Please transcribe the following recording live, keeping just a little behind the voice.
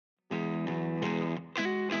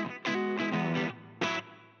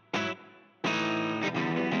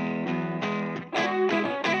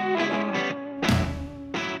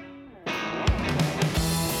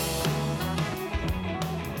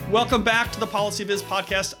Welcome back to the Policy Viz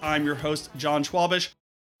podcast. I'm your host, John Schwalbish.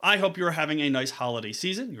 I hope you're having a nice holiday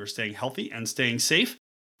season. You're staying healthy and staying safe.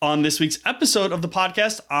 On this week's episode of the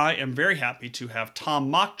podcast, I am very happy to have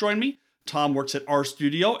Tom Mock join me. Tom works at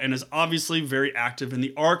RStudio and is obviously very active in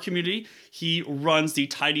the R community. He runs the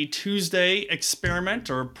Tidy Tuesday experiment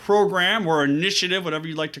or program or initiative, whatever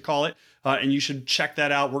you'd like to call it. And you should check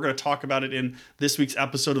that out. We're going to talk about it in this week's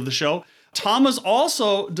episode of the show. Tom has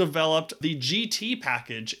also developed the GT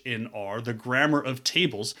package in R, the Grammar of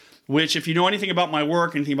Tables, which if you know anything about my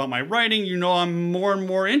work, anything about my writing, you know I'm more and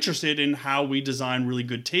more interested in how we design really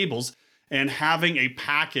good tables. And having a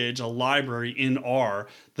package, a library in R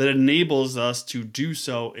that enables us to do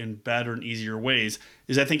so in better and easier ways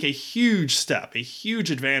is, I think, a huge step, a huge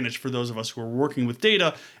advantage for those of us who are working with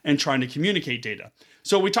data and trying to communicate data.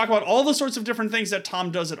 So we talk about all the sorts of different things that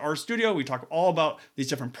Tom does at RStudio. We talk all about these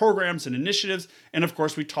different programs and initiatives. And of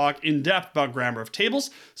course, we talk in depth about Grammar of Tables.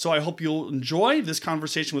 So I hope you'll enjoy this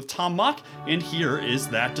conversation with Tom Mock. And here is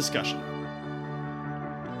that discussion.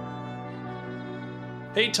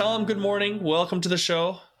 Hey, Tom, good morning. Welcome to the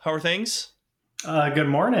show. How are things? Good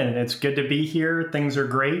morning. It's good to be here. Things are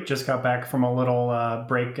great. Just got back from a little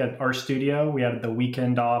break at RStudio. We had the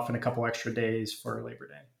weekend off and a couple extra days for Labor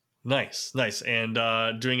Day. Nice.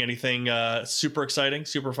 And doing anything super exciting,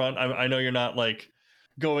 super fun? I know you're not like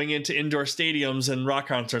going into indoor stadiums and rock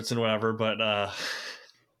concerts and whatever, but...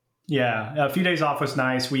 Yeah, a few days off was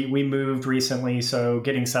nice. We moved recently, so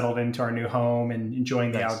getting settled into our new home and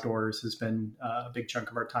enjoying the outdoors has been a big chunk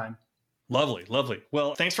of our time. Lovely.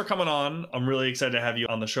 Well, thanks for coming on. I'm really excited to have you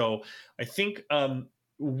on the show. I think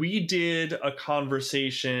we did a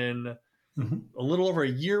conversation a little over a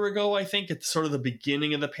year ago, I think. It's sort of the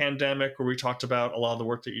beginning of the pandemic where we talked about a lot of the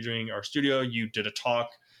work that you're doing at RStudio. You did a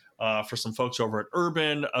talk for some folks over at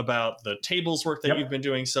Urban about the tables work that you've been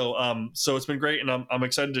doing. So it's been great. And I'm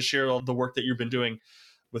excited to share all the work that you've been doing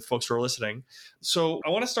with folks who are listening. So I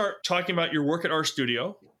want to start talking about your work at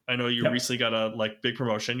RStudio. I know you recently got a big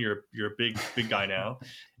promotion. You're a big guy now.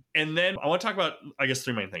 And then I want to talk about, I guess,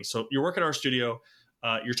 three main things. So your work at RStudio,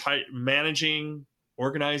 you're managing,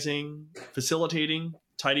 organizing, facilitating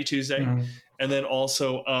Tidy Tuesday, and then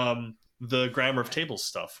also the Grammar of Tables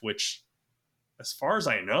stuff, which, as far as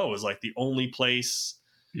I know, is like the only place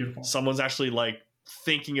someone's actually like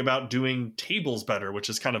thinking about doing tables better, which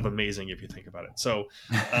is kind of amazing if you think about it. So,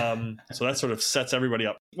 so that sort of sets everybody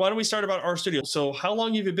up. Why don't we start about RStudio? So how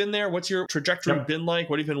long have you been there? What's your trajectory been like?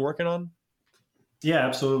 What have you been working on? Yeah,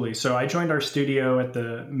 absolutely. So I joined RStudio at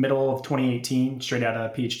the middle of 2018, straight out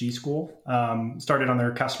of PhD school. Started on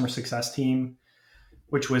their customer success team,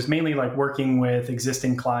 which was mainly like working with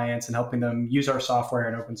existing clients and helping them use our software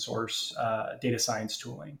and open source data science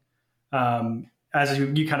tooling. As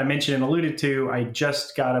you kind of mentioned and alluded to, I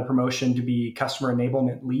just got a promotion to be customer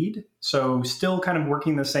enablement lead. So still kind of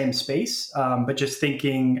working the same space, but just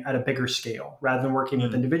thinking at a bigger scale rather than working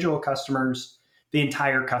with individual customers, the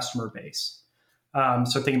entire customer base.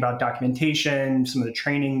 So thinking about documentation, some of the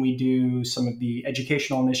training we do, some of the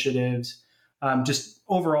educational initiatives, just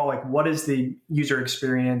overall, like what is the user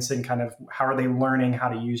experience and kind of how are they learning how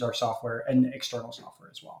to use our software and external software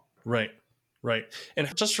as well. Right.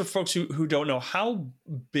 And just for folks who don't know, how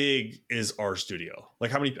big is RStudio?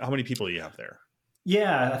 Like how many people do you have there?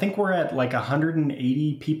 Yeah, I think we're at like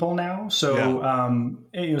 180 people now. So,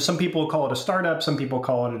 some people call it a startup. Some people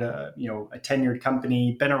call it a tenured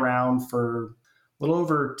company, been around for a little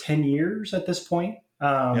over 10 years at this point.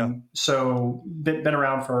 So been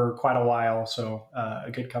around for quite a while. So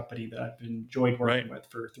a good company that I've enjoyed working with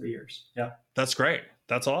for 3 years. Yeah. That's great.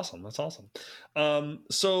 That's awesome.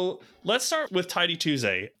 So let's start with Tidy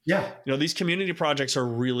Tuesday. Yeah. These community projects are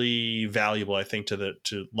really valuable, I think, to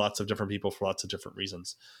lots of different people for lots of different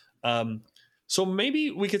reasons. So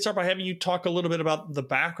maybe we could start by having you talk a little bit about the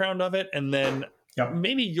background of it. And then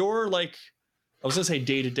maybe your I was going to say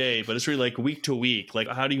day to day, but it's really like week to week. Like,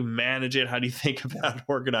 how do you manage it? How do you think about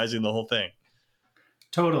organizing the whole thing?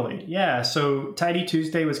 Totally. Yeah. So Tidy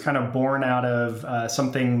Tuesday was kind of born out of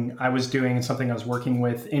something I was doing and something I was working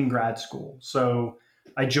with in grad school. So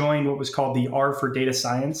I joined what was called the R for Data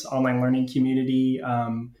Science online learning community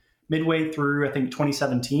midway through, I think,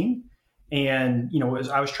 2017. And,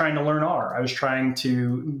 I was trying to learn R. I was trying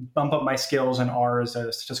to bump up my skills in R as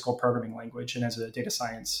a statistical programming language and as a data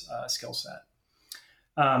science skill set.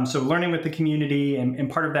 So learning with the community, and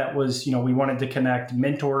part of that was, we wanted to connect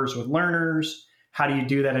mentors with learners. How do you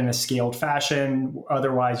do that in a scaled fashion?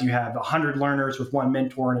 Otherwise, you have 100 learners with one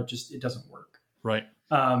mentor, and it doesn't work. Right.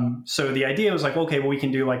 So the idea was like, okay, well, we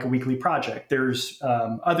can do like a weekly project. There's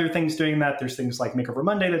other things doing that. There's things like Makeover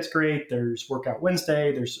Monday that's great. There's Workout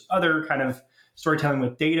Wednesday. There's other kind of storytelling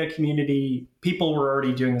with data community, people were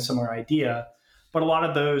already doing a similar idea, but a lot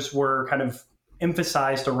of those were kind of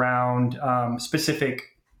emphasized around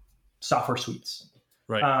specific software suites.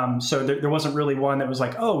 Right. So there wasn't really one that was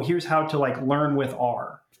like, oh, here's how to like learn with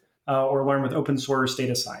R or learn with open source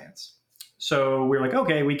data science. So we're like,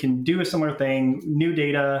 okay, we can do a similar thing, new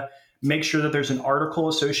data, make sure that there's an article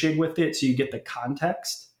associated with it so you get the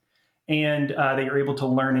context and that you're able to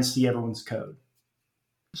learn and see everyone's code.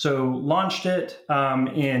 So launched it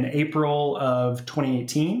in April of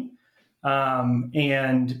 2018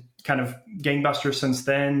 and kind of gangbusters since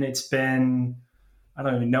then. It's been, I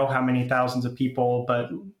don't even know how many thousands of people,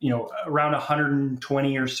 but around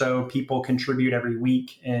 120 or so people contribute every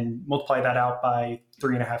week, and multiply that out by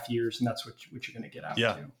 3.5 years, and that's what you're going to get out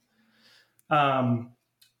to.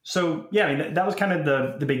 So yeah, I mean, that was kind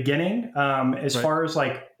of the beginning. As far as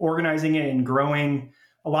like organizing it and growing,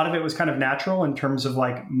 a lot of it was kind of natural in terms of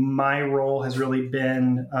like my role has really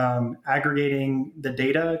been aggregating the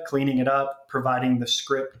data, cleaning it up, providing the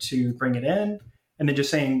script to bring it in, and then just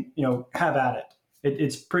saying, have at it.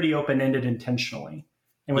 It's pretty open-ended intentionally.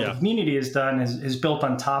 And what the community has done is built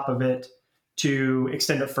on top of it to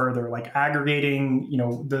extend it further, like aggregating,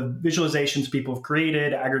 the visualizations people have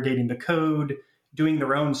created, aggregating the code, doing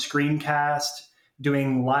their own screencast,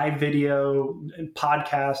 doing live video,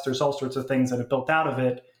 podcast. There's all sorts of things that have built out of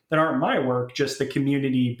it that aren't my work, just the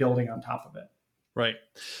community building on top of it. Right.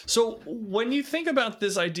 So when you think about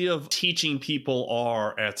this idea of teaching people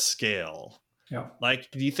R at scale, like,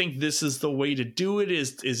 do you think this is the way to do it?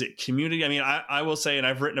 Is it community? I mean, I will say, and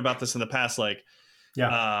I've written about this in the past, like,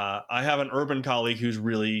 I have an urban colleague who's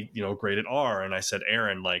really, great at R. And I said,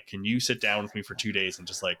 Aaron, like, can you sit down with me for 2 days and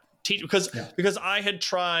just like teach? Because I had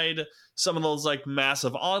tried some of those like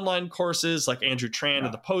massive online courses, like Andrew Tran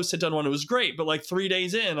at the Post had done one. It was great. But like 3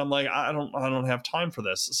 days in, I'm like, I don't have time for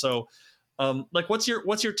this. So like, what's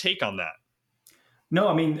your take on that? No,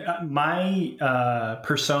 I mean, my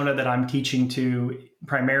persona that I'm teaching to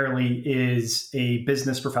primarily is a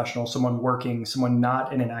business professional, someone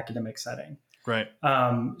not in an academic setting. Right.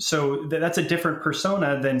 So that's a different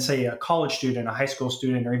persona than, say, a college student, a high school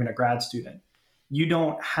student, or even a grad student. You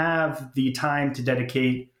don't have the time to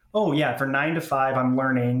dedicate, from 9 to 5, I'm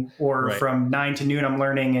learning, or from 9 to noon, I'm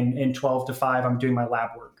learning, and 12 to 5, I'm doing my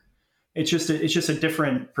lab work. It's just a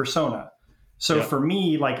different persona. So for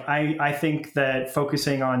me, like, I think that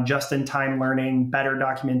focusing on just-in-time learning, better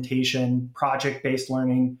documentation, project-based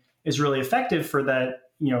learning is really effective for that,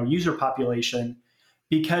 user population,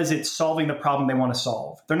 because it's solving the problem they want to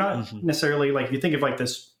solve. They're not necessarily like, if you think of like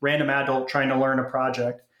this random adult trying to learn a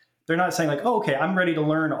project, they're not saying like, I'm ready to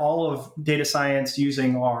learn all of data science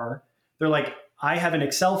using R. They're like, I have an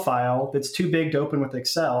Excel file that's too big to open with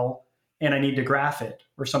Excel, and I need to graph it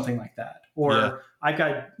or something like that. Or I've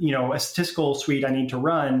got, a statistical suite I need to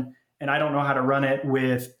run, and I don't know how to run it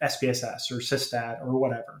with SPSS or Systat or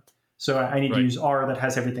whatever. So I need to use R that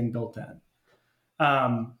has everything built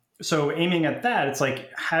in. So aiming at that, it's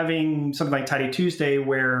like having something like Tidy Tuesday,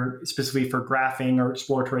 where specifically for graphing or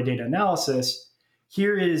exploratory data analysis,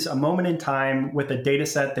 here is a moment in time with a data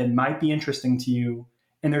set that might be interesting to you,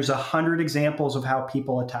 and there's 100 examples of how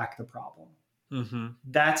people attack the problem.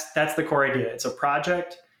 That's the core idea. It's a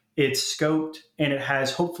project. It's scoped, and it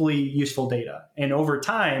has hopefully useful data. And over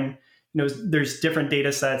time, there's different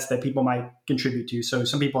data sets that people might contribute to. So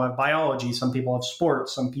some people have biology, some people have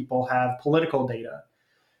sports, some people have political data.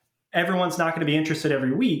 Everyone's not going to be interested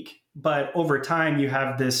every week, but over time you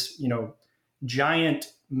have this,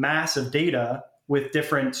 giant mass of data with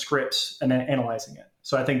different scripts and analyzing it.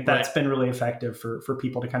 So I think that's been really effective for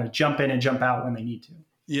people to kind of jump in and jump out when they need to.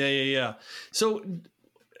 Yeah. So,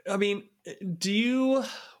 I mean,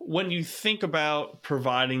 when you think about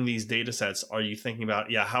providing these data sets, are you thinking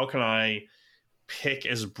about, how can I pick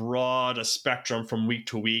as broad a spectrum from week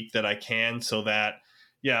to week that I can, so that,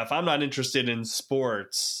 if I'm not interested in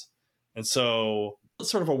sports, and so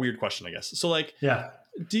it's sort of a weird question, I guess. So like,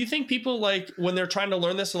 do you think people, like, when they're trying to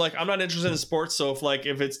learn this, are like, I'm not interested in sports. So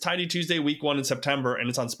if it's Tidy Tuesday week 1 in September and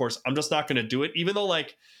it's on sports, I'm just not going to do it, even though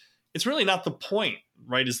like, it's really not the point,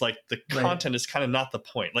 right? Is like the content is kind of not the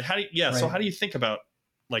point. Like, so how do you think about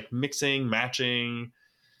like mixing, matching,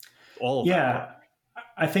 all of that?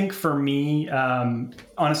 I think for me,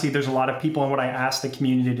 honestly, there's a lot of people, and what I ask the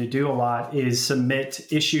community to do a lot is submit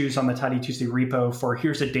issues on the Tidy Tuesday repo for,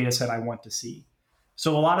 here's a data set I want to see.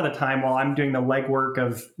 So a lot of the time while I'm doing the legwork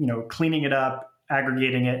of, cleaning it up,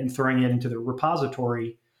 aggregating it, and throwing it into the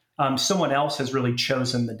repository, someone else has really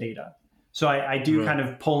chosen the data. So I do kind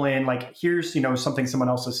of pull in, like, here's, something someone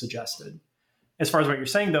else has suggested. As far as what you're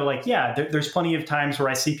saying, though, like, there's plenty of times where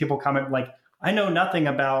I see people comment, like, I know nothing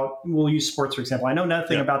about, we'll use sports, for example. I know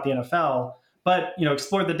nothing about the NFL, but,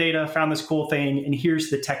 explored the data, found this cool thing, and here's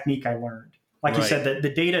the technique I learned. Like you said, that the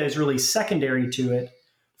data is really secondary to it.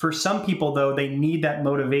 For some people, though, they need that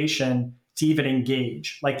motivation to even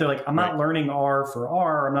engage. Like they're like, I'm not learning R for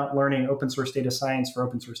R. I'm not learning open source data science for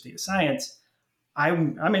open source data science.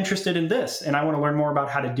 I'm interested in this, and I want to learn more about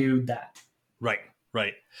how to do that.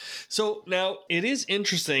 Right. So now it is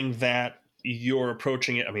interesting that you're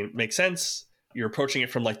approaching it. I mean, it makes sense. You're approaching it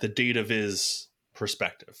from like the data viz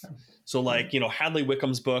perspective. So like, Hadley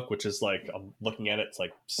Wickham's book, which is like, I'm looking at it, it's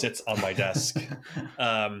like sits on my desk.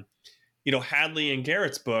 Hadley and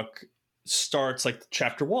Garrett's book starts like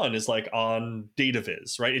chapter 1 is like on data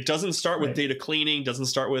viz, right? It doesn't start with data cleaning, doesn't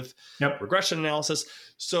start with regression analysis.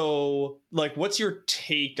 So like, what's your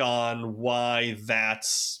take on why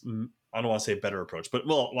that's, I don't want to say a better approach, but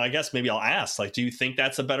I guess maybe I'll ask, like, do you think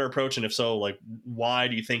that's a better approach? And if so, like, why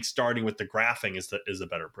do you think starting with the graphing is a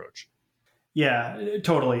better approach? Yeah,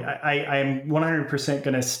 totally. I'm 100%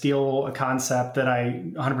 going to steal a concept that I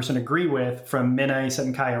 100% agree with from Minna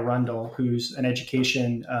Setenkaya Rundle, who's an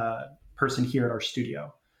education person here at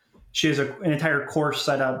RStudio. She has an entire course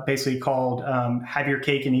set up basically called Have Your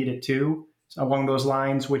Cake and Eat It Too, along those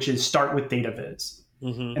lines, which is start with data viz.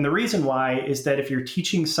 Mm-hmm. And the reason why is that if you're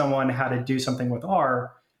teaching someone how to do something with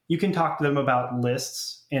R, you can talk to them about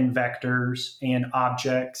lists and vectors and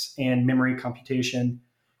objects and memory computation,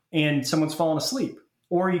 and someone's fallen asleep.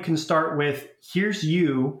 Or you can start with, here's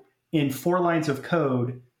you in 4 lines of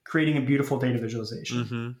code creating a beautiful data visualization.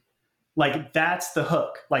 Mm-hmm. Like that's the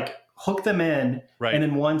hook. Like hook them in. Right. And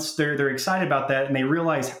then once they're excited about that and they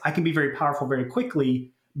realize I can be very powerful very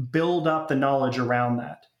quickly, build up the knowledge around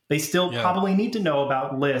that. They still probably need to know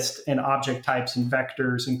about list and object types and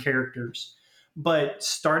vectors and characters. But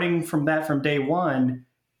starting from that from day one,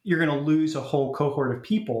 you're going to lose a whole cohort of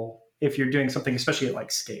people if you're doing something, especially at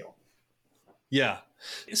like scale. Yeah.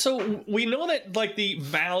 So we know that like the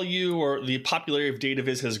value or the popularity of data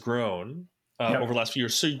viz has grown over the last few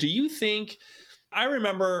years. So do you think, I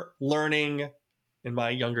remember learning in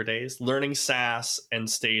my younger days, learning SAS and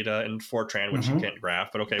Stata and Fortran, which you can't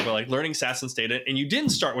graph, but okay, but like learning SAS and Stata, and you didn't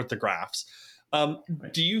start with the graphs.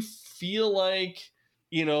 Do you feel like,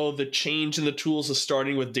 the change in the tools of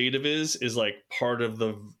starting with data viz is like part of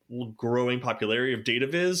the growing popularity of data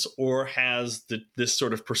viz, or has this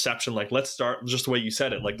sort of perception, like, let's start just the way you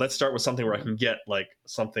said it, like, let's start with something where I can get like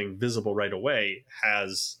something visible right away,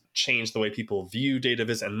 has changed the way people view data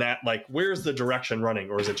viz, and that, like, where's the direction running,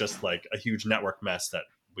 or is it just like a huge network mess that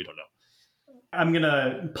we don't know? I'm going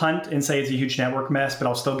to punt and say it's a huge network mess, but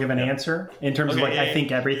I'll still give an answer in terms of like, I think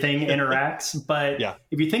everything interacts. But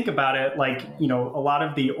if you think about it, like, a lot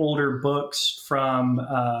of the older books from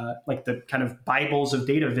like the kind of Bibles of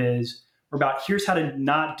data viz were about here's how to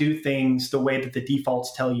not do things the way that the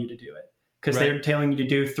defaults tell you to do it. Because they're telling you to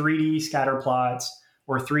do 3D scatter plots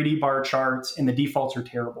or 3D bar charts, and the defaults are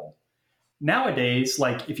terrible. Nowadays,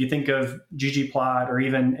 like if you think of ggplot or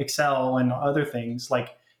even Excel and other things,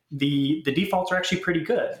 like the defaults are actually pretty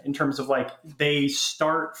good in terms of like they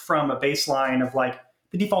start from a baseline of like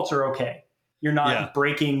the defaults are okay. You're not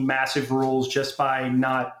breaking massive rules just by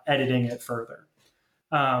not editing it further.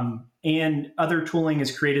 And other tooling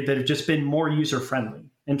is created that have just been more user friendly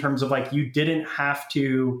in terms of like you didn't have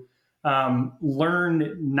to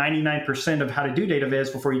learn 99% of how to do data viz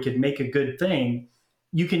before you could make a good thing.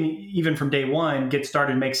 You can, even from day one, get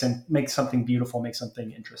started, make something beautiful, make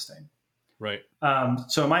something interesting. Right.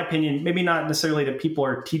 So in my opinion, maybe not necessarily that people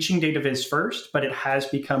are teaching data viz first, but it has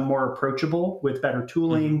become more approachable with better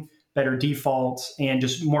tooling, better defaults, and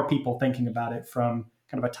just more people thinking about it from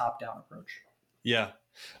kind of a top-down approach. Yeah.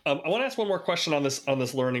 I want to ask one more question on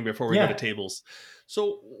this learning before we go to tables.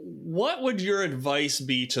 So what would your advice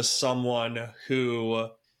be to someone who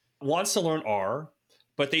wants to learn R,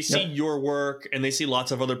 but they see your work and they see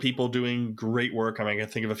lots of other people doing great work? I mean, I can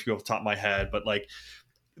think of a few off the top of my head, but like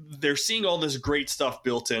they're seeing all this great stuff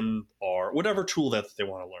built in R, whatever tool that they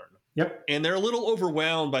want to learn. Yep. And they're a little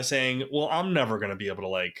overwhelmed by saying, well, I'm never going to be able to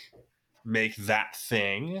like make that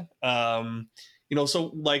thing.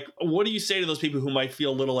 So like, what do you say to those people who might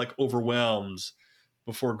feel a little like overwhelmed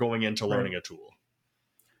before going into learning a tool?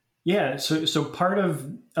 Yeah. So part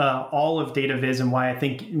of all of data viz and why I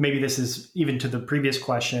think maybe this is even to the previous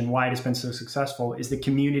question, why it has been so successful is the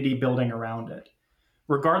community building around it.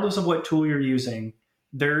 Regardless of what tool you're using,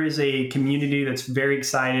 there is a community that's very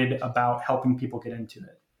excited about helping people get into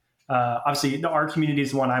it. Obviously, the R community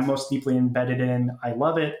is the one I'm most deeply embedded in. I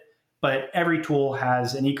love it, but every tool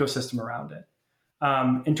has an ecosystem around it.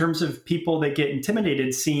 In terms of people that get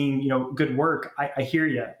intimidated seeing, good work, I hear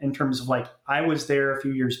you in terms of like, I was there a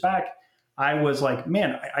few years back. I was like,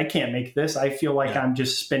 man, I can't make this. I feel like I'm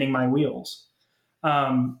just spinning my wheels.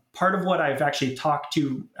 Part of what I've actually talked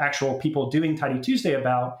to actual people doing Tidy Tuesday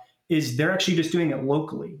about is they're actually just doing it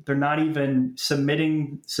locally. They're not even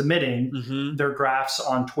submitting their graphs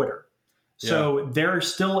on Twitter. So they're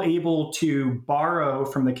still able to borrow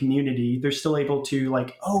from the community. They're still able to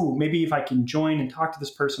like, oh, maybe if I can join and talk to this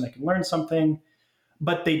person, I can learn something.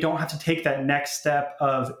 But they don't have to take that next step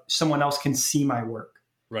of someone else can see my work.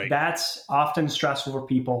 Right. That's often stressful for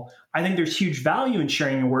people. I think there's huge value in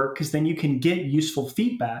sharing your work because then you can get useful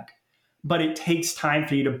feedback, but it takes time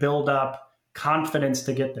for you to build up confidence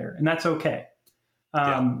to get there. And that's okay.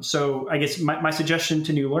 So I guess my suggestion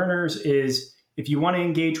to new learners is if you want to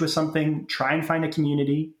engage with something, try and find a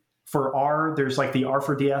community. For R, there's like the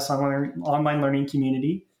R4DS online learning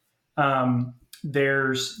community.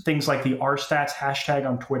 There's things like the RStats hashtag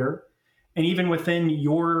on Twitter. And even within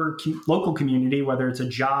your local community, whether it's a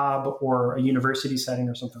job or a university setting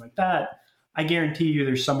or something like that, I guarantee you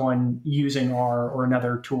there's someone using R or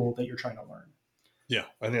another tool that you're trying to learn. Yeah,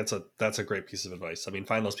 I think that's a great piece of advice. I mean,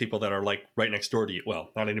 find those people that are like right next door to you. Well,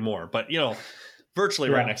 not anymore, but virtually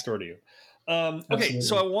right next door to you. Okay,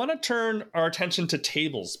 so I want to turn our attention to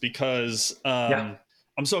tables because I'm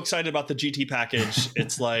so excited about the GT package.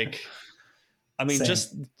 It's like, I mean,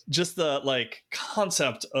 Same. just the like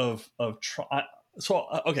concept of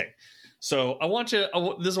okay. So I want you.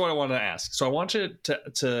 This is what I want to ask. So I want you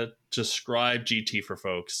to describe GT for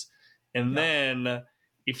folks, and then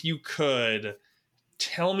if you could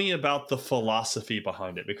tell me about the philosophy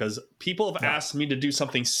behind it, because people have asked me to do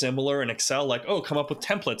something similar in Excel, like, oh, come up with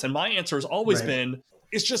templates, and my answer has always been,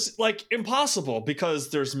 it's just like impossible because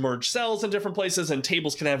there's merged cells in different places and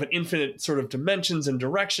tables can have an infinite sort of dimensions and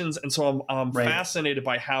directions. And so I'm fascinated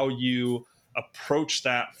by how you approach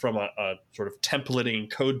that from a sort of templating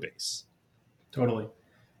code base. Totally.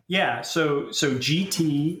 Yeah. So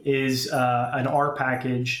GT is an R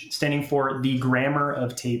package standing for the grammar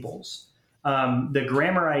of tables. The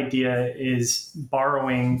grammar idea is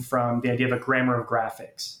borrowing from the idea of a grammar of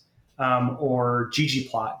graphics. Or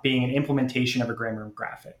ggplot being an implementation of a grammar of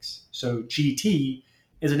graphics. So GT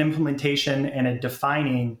is an implementation and a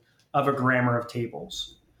defining of a grammar of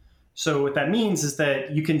tables. So what that means is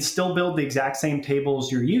that you can still build the exact same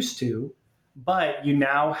tables you're used to, but you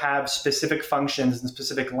now have specific functions and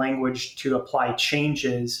specific language to apply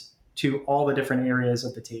changes to all the different areas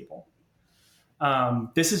of the table.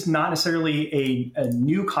 This is not necessarily a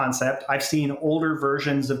new concept. I've seen older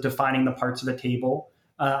versions of defining the parts of a table.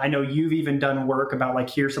 I know you've even done work about like,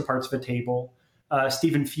 here's the parts of a table.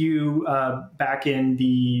 Stephen Few, back in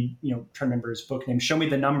the, trying to remember his book name, Show Me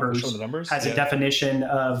the Numbers, has a definition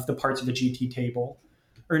of the parts of a GT table,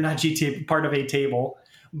 or not GT, part of a table.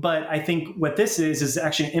 But I think what this is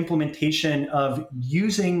actually an implementation of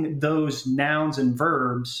using those nouns and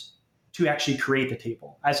verbs to actually create the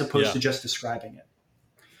table, as opposed to just describing it.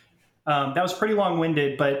 That was pretty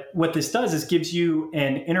long-winded, but what this does is gives you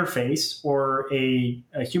an interface or a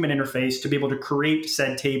human interface to be able to create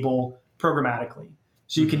said table programmatically.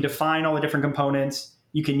 So you can define all the different components.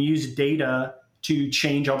 You can use data to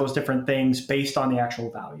change all those different things based on the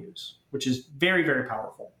actual values, which is very, very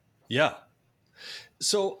powerful. Yeah.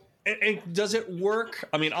 So, and does it work?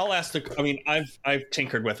 I mean, I've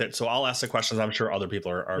tinkered with it, so I'll ask the questions I'm sure other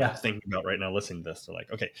people are thinking about right now listening to this. They're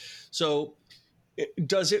like, okay, so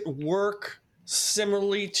does it work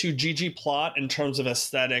similarly to ggplot in terms of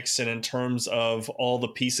aesthetics and in terms of all the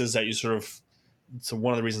pieces that you sort of, so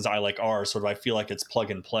one of the reasons I like R, sort of, I feel like it's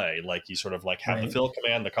plug and play. Like you sort of like have the fill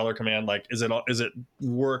command, the color command, like, is it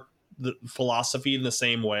work the philosophy in the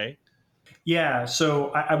same way? Yeah.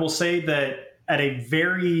 So I will say that at a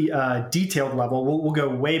very detailed level, we'll go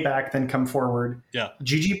way back, then come forward. Yeah.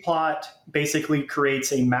 ggplot basically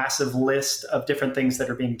creates a massive list of different things that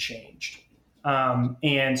are being changed.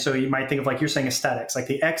 And so you might think of, like you're saying, aesthetics, like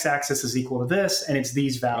the x-axis is equal to this, and it's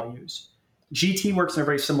these values. GT works in a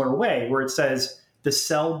very similar way, where it says the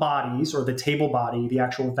cell bodies or the table body, the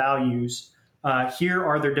actual values, here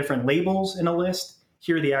are their different labels in a list.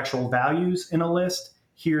 Here are the actual values in a list.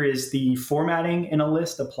 Here is the formatting in a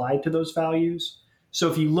list applied to those values.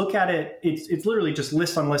 So if you look at it, it's literally just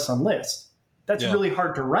list on list on list. That's really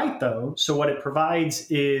hard to write, though. So what it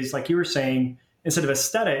provides is, like you were saying, instead of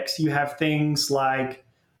aesthetics, you have things like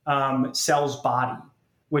cell's body,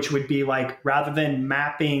 which would be like, rather than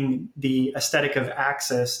mapping the aesthetic of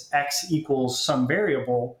axis, x equals some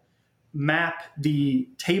variable, map the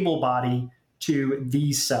table body to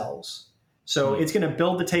these cells. So it's going to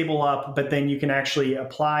build the table up, but then you can actually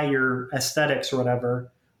apply your aesthetics or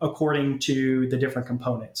whatever according to the different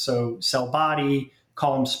components. So cell body,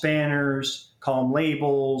 column spanners, column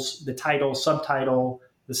labels, the title, subtitle,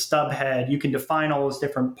 the stub head. You can define all those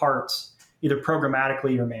different parts either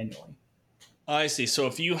programmatically or manually. I see. So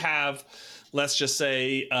if you have, let's just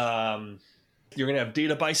say, you're going to have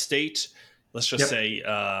data by state. Let's just say,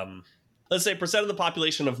 let's say percent of the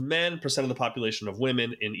population of men, percent of the population of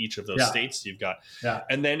women in each of those states. You've got,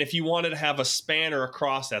 and then if you wanted to have a spanner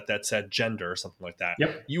across that said gender or something like that,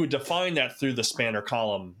 you would define that through the spanner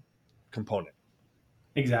column component.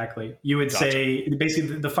 Exactly. You would say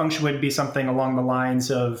basically the function would be something along the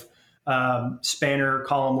lines of spanner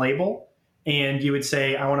column label. And you would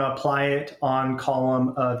say, I want to apply it on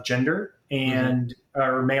column of gender and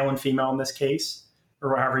or male and female in this case,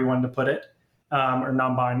 or however you wanted to put it, or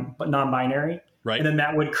non-binary. Right. And then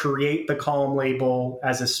that would create the column label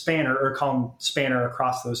as a spanner or column spanner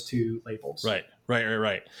across those two labels.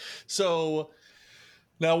 Right. So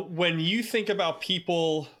now when you think about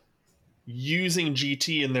people using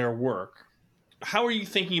GT in their work, how are you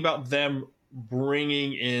thinking about them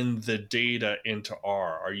bringing in the data into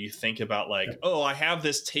R? Are you thinking about like, oh, I have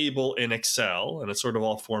this table in Excel and it's sort of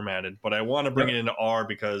all formatted, but I want to bring it into R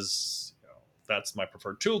because that's my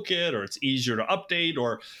preferred toolkit, or it's easier to update,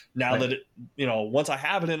 or now that it, once I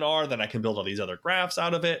have it in R, then I can build all these other graphs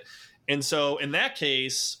out of it. And so in that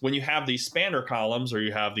case, when you have these spanner columns or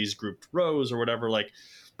you have these grouped rows or whatever, like,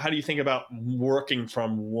 how do you think about working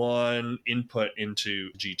from one input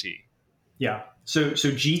into GT? Yeah. So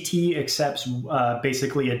GT accepts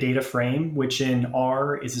basically a data frame, which in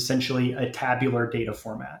R is essentially a tabular data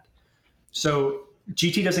format. So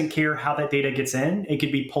GT doesn't care how that data gets in. It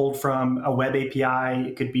could be pulled from a web API.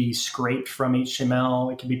 It could be scraped from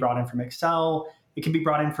HTML. It could be brought in from Excel. It can be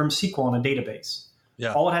brought in from SQL in a database.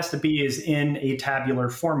 Yeah. All it has to be is in a tabular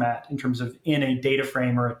format in terms of in a data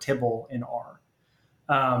frame or a tibble in R.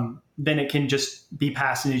 Then it can just be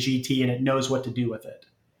passed into GT and it knows what to do with it.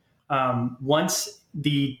 Once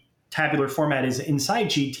the tabular format is inside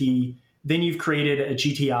GT, then you've created a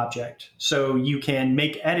GT object. So you can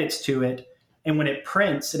make edits to it. And when it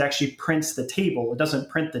prints, it actually prints the table. It doesn't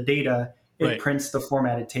print the data. It prints the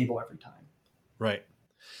formatted table every time. Right.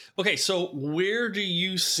 Okay. So where do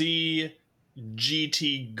you see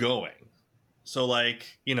GT going? So like,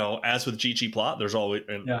 as with ggplot, there's always,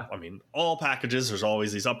 all packages, there's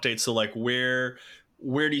always these updates. So like where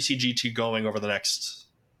do you see GT going over the next,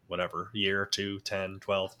 whatever, year, 2, 10,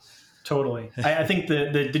 12? Totally. I think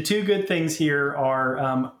the two good things here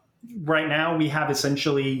are right now we have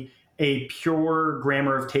essentially a pure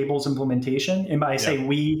grammar of tables implementation. And by I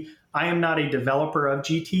say I am not a developer of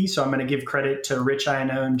GT, so I'm going to give credit to Rich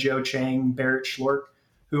Iannone, Joe Chang, Barrett Schlork,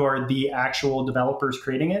 who are the actual developers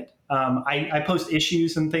creating it. I post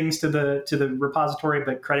issues and things to the repository,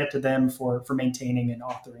 but credit to them for maintaining and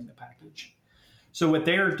authoring the package. So what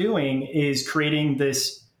they're doing is creating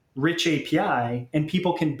this rich API, and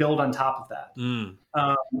people can build on top of that.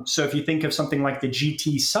 So if you think of something like the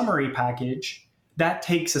GT summary package, that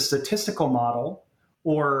takes a statistical model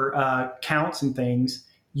or counts and things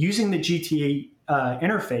using the GT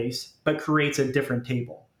interface, but creates a different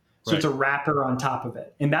table. So it's a wrapper on top of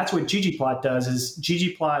it. And that's what ggplot does is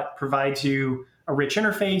ggplot provides you a rich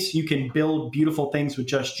interface. You can build beautiful things with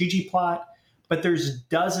just ggplot, but there's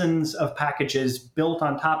dozens of packages built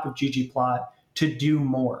on top of ggplot to do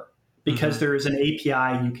more because there is an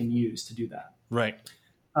API you can use to do that. Right.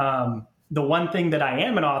 The one thing that I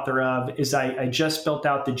am an author of is I just built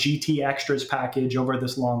out the GT extras package over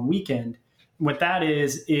this long weekend. What that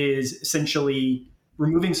is essentially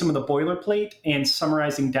removing some of the boilerplate and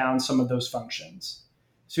summarizing down some of those functions.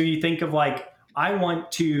 So you think of like, I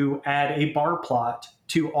want to add a bar plot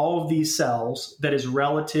to all of these cells that is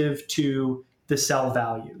relative to the cell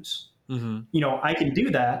values. I can do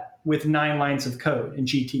that with 9 lines of code in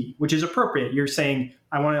GT, which is appropriate. You're saying,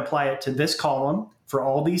 I want to apply it to this column for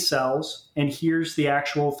all these cells, and here's the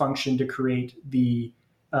actual function to create the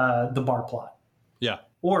bar plot. Yeah.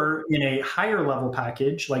 Or in a higher level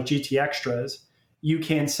package like GT extras, you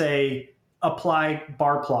can say, apply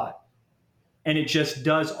bar plot. And it just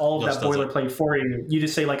does all of that boilerplate for you. You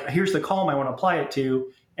just say, like, here's the column I want to apply it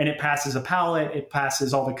to. And it passes a palette. It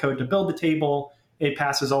passes all the code to build the table. It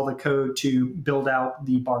passes all the code to build out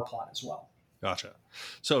the bar plot as well. Gotcha.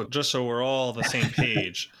 So just so we're all on the same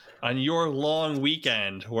page, on your long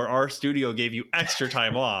weekend where RStudio gave you extra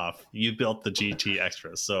time off, you built the GT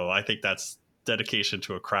extras. So I think that's dedication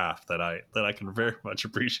to a craft that I can very much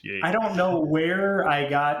appreciate. I don't know where I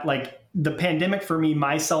got, like, the pandemic for me,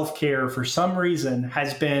 my self-care for some reason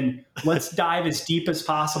has been, let's dive as deep as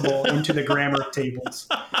possible into the grammar tables.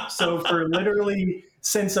 So for literally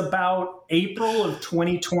since about April of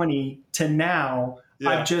 2020 to now,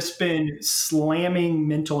 I've just been slamming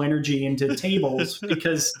mental energy into tables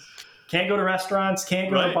because can't go to restaurants,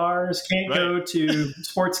 can't go to bars, can't go to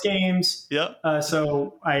sports games.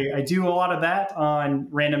 So I do a lot of that on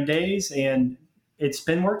random days, and it's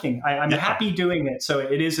been working. I'm happy doing it. So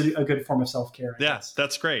it is a good form of self-care. Yes,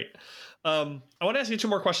 that's great. I want to ask you 2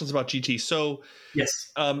 more questions about GT. So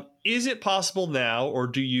yes, is it possible now, or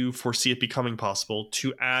do you foresee it becoming possible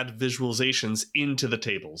to add visualizations into the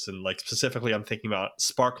tables? And like specifically, I'm thinking about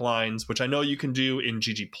spark lines, which I know you can do in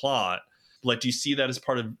ggplot. Like, do you see that as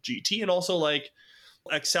part of GT? And also, like,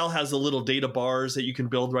 Excel has the little data bars that you can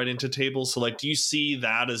build right into tables. So, like, do you see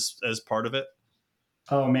that as part of it?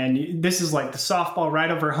 Oh man, this is like the softball right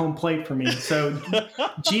over home plate for me. So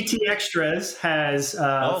GT Extras has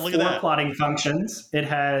 4 plotting functions. It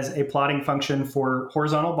has a plotting function for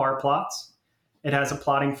horizontal bar plots. It has a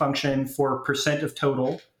plotting function for percent of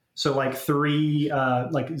total. So like 3,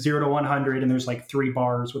 like 0 to 100, and there's like 3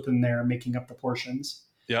 bars within there making up the portions.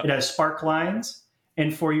 It has spark lines.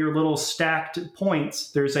 And for your little stacked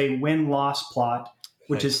points, there's a win-loss plot,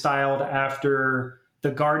 which is styled after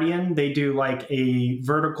the Guardian. They do like a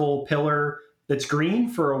vertical pillar that's green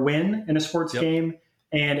for a win in a sports game,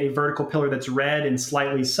 and a vertical pillar that's red and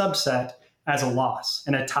slightly subset as a loss.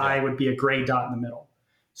 And a tie would be a gray dot in the middle.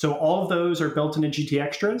 So all of those are built into GT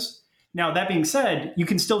Extras. Now, that being said, you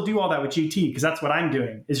can still do all that with GT, because that's what I'm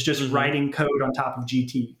doing, is just writing code on top of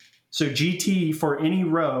GT. So GT for any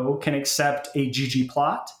row can accept a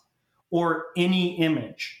ggplot or any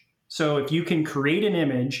image. So if you can create an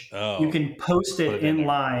image, you can post it in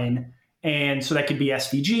line. And so that could be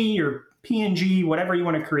SVG or PNG, whatever you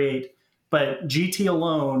want to create. But GT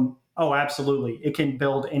alone, absolutely, it can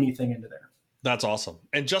build anything into there. That's awesome.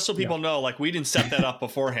 And just so people know, like, we didn't set that up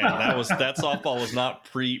beforehand. That softball was not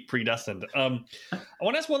predestined. I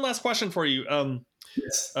want to ask one last question for you.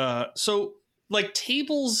 So like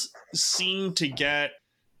tables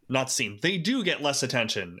they do get less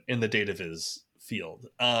attention in the data viz field.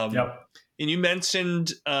 And you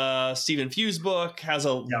mentioned Stephen Few's book has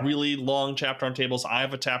a really long chapter on tables. I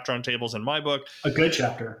have a chapter on tables in my book. A good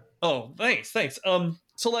chapter. Oh, thanks.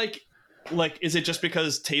 So like, is it just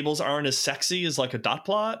because tables aren't as sexy as like a dot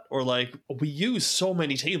plot, or like we use so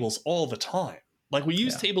many tables all the time? Like we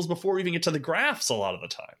use tables before we even get to the graphs a lot of the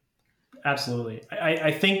time. Absolutely.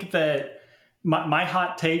 I think that my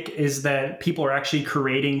hot take is that people are actually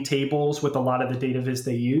creating tables with a lot of the data viz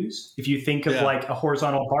they use. If you think of like a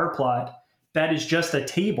horizontal bar plot, that is just a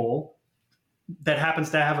table that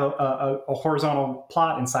happens to have a horizontal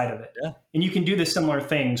plot inside of it. And you can do the similar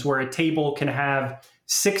things where a table can have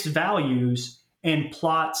 6 values and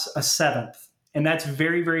plots a 7th. And that's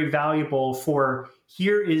very, very valuable for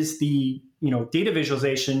here is the data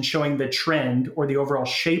visualization showing the trend or the overall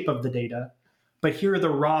shape of the data. But here are the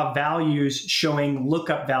raw values showing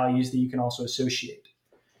lookup values that you can also associate.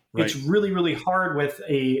 It's really, really hard with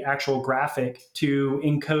a actual graphic to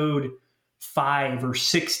encode 5 or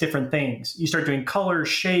 6 different things. You start doing color,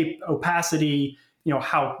 shape, opacity,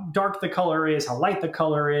 how dark the color is, how light the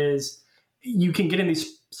color is. You can get in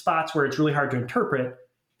these spots where it's really hard to interpret.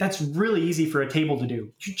 That's really easy for a table to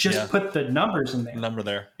do. You just put the numbers in there. Number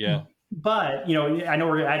there, But, I know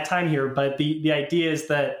we're at time here, but the idea is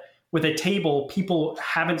that with a table, people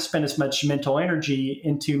haven't spent as much mental energy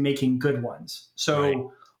into making good ones.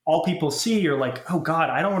 So all people see are like, oh God,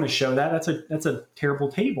 I don't want to show that. That's a terrible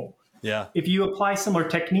table. If you apply similar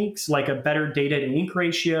techniques like a better data to ink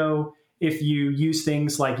ratio, if you use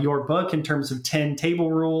things like your book in terms of 10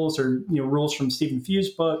 table rules or rules from Stephen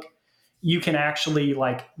Few's book, you can actually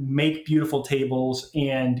like make beautiful tables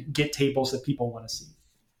and get tables that people want to see.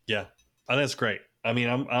 Yeah, that's great. I mean,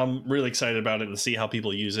 I'm really excited about it and see how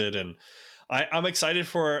people use it. And I'm excited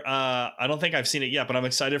for, I don't think I've seen it yet, but I'm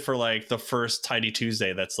excited for like the first Tidy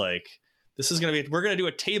Tuesday. That's like, we're going to do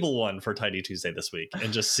a table one for Tidy Tuesday this week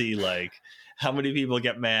and just see like how many people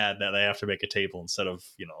get mad that they have to make a table instead of,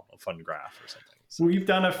 a fun graph or something. So.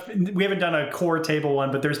 We haven't done a core table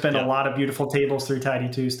one, but there's been a lot of beautiful tables through Tidy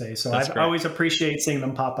Tuesday. So I always appreciate seeing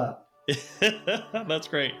them pop up. That's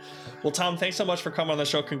great. Well, Tom, thanks so much for coming on the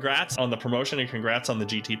show. Congrats on the promotion and congrats on the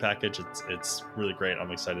GT package. It's really great.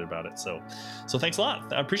 I'm excited about it. So thanks a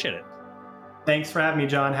lot. I appreciate it. Thanks for having me,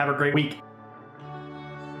 John. Have a great week.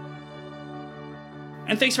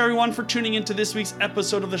 And thanks for everyone for tuning into this week's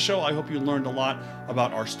episode of the show. I hope you learned a lot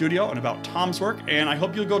about RStudio and about Tom's work, and I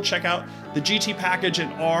hope you'll go check out the GT package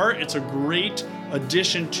in R. It's a great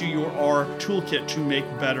addition to your R toolkit to make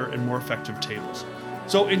better and more effective tables.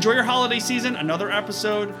 So enjoy your holiday season, another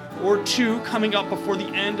episode or 2 coming up before the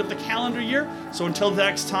end of the calendar year. So until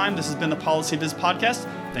next time, this has been the Policy Viz podcast.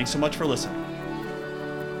 Thanks so much for listening.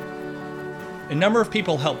 A number of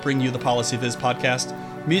people help bring you the PolicyViz podcast.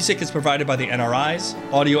 Music is provided by the NRIs.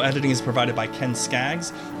 Audio editing is provided by Ken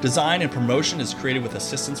Skaggs. Design and promotion is created with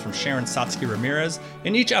assistance from Sharon Satsky Ramirez.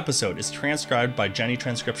 And each episode is transcribed by Jenny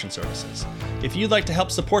Transcription Services. If you'd like to help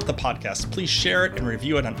support the podcast, please share it and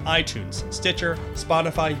review it on iTunes, Stitcher,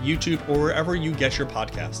 Spotify, YouTube, or wherever you get your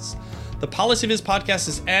podcasts. The PolicyViz podcast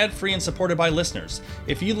is ad-free and supported by listeners.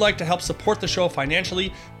 If you'd like to help support the show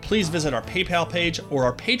financially, please visit our PayPal page or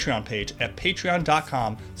our Patreon page at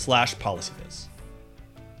patreon.com/policyviz.